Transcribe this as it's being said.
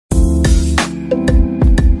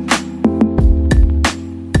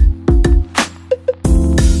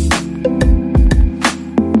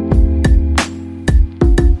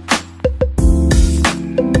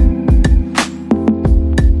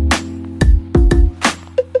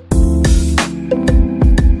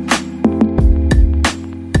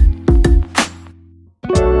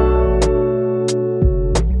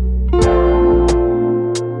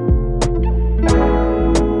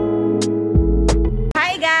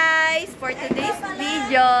for today's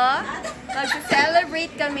video,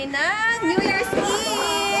 mag-celebrate kami ng New Year's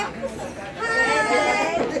Eve!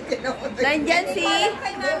 Nandyan si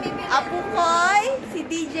Apo Koy, si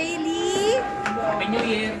DJ Lee, Happy New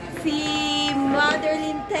Year! si Mother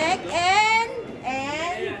Lintek, and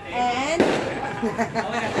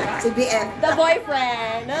Si BF. the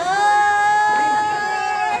boyfriend. Oh!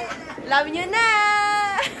 Love nyo na!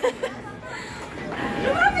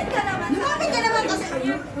 Lumapit ka naman. Lumapit ka naman kasi.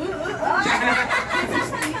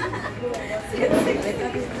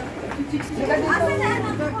 Asa na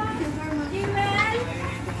anak ko? Jewel!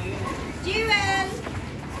 Jewel!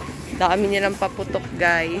 Dami nilang paputok,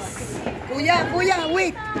 guys. Kuya,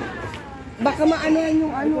 wait! Baka maanohan yung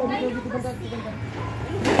ano.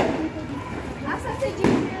 Asa si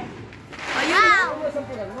Jewel? Ayun!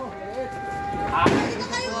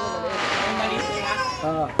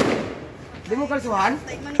 Di mo kalsuhan?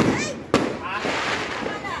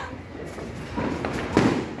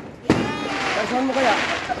 Kalsuhan mo kaya?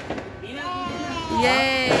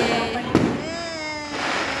 Yay!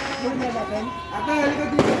 Ate, halika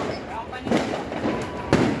dito.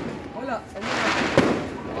 Wala.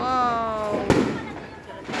 Wow!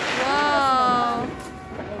 Wow!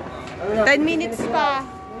 10 minutes pa.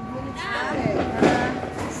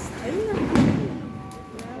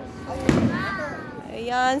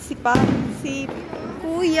 Ayan, si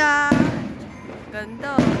Kuya.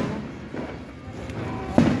 Ganda.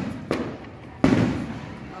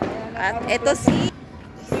 At eto si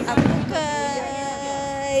Apo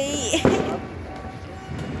Koy.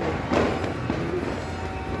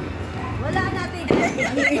 Wala natin.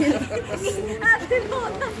 Ate mo.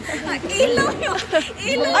 Ilaw yun.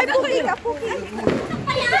 Ilaw. Ay, Puki ka, Puki.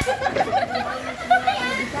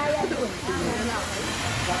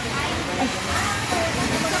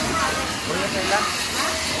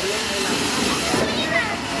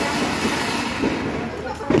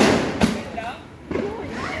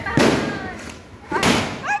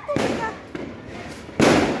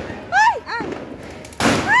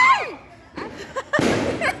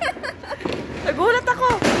 Nagulat ako.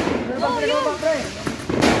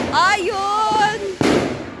 Ayun!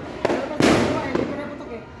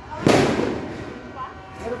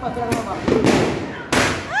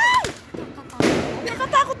 Ay!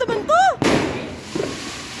 Nakatakot naman to!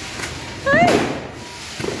 Ay!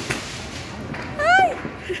 Ay!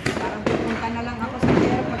 Parang pupunta na lang ako sa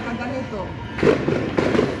kaya pagka ganito.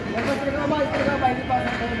 Hindi pa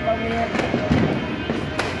sa kaya.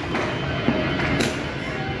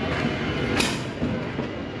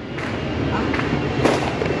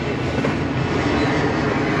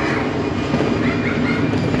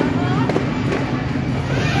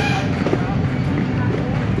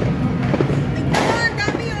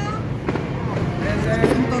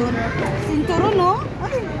 Sinturon, no?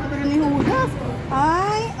 Ay, pero ni Hudas.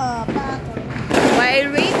 Ay, While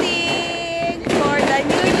waiting for the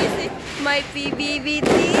new music, my PBBT!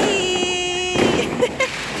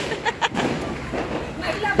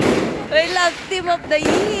 My love team of the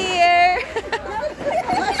year!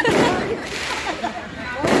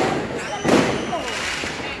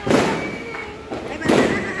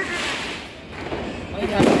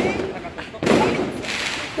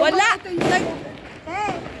 Wala!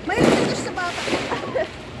 may ito sa bata.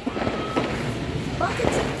 Bakit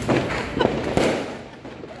sa...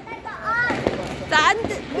 Saan,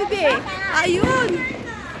 bebe? Ayun!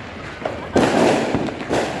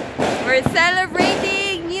 We're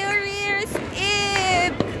celebrating New Year's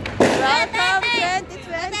Eve! Welcome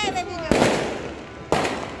 2020!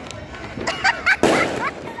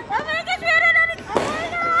 Oh my gosh, meron na rin! Oh my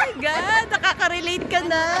Oh my God! Nakaka-relate ka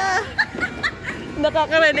na!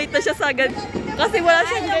 Nakaka-relate na siya sa agad. Kasi wala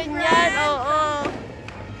siyang ganyan. Oo.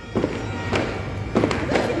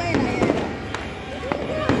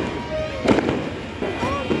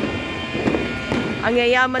 Ang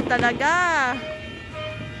yayaman talaga.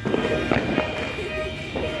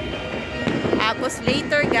 Tapos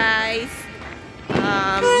later, guys,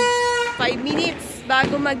 5 minutes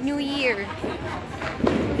bago mag-New Year.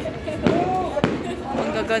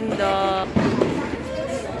 Ang gaganda.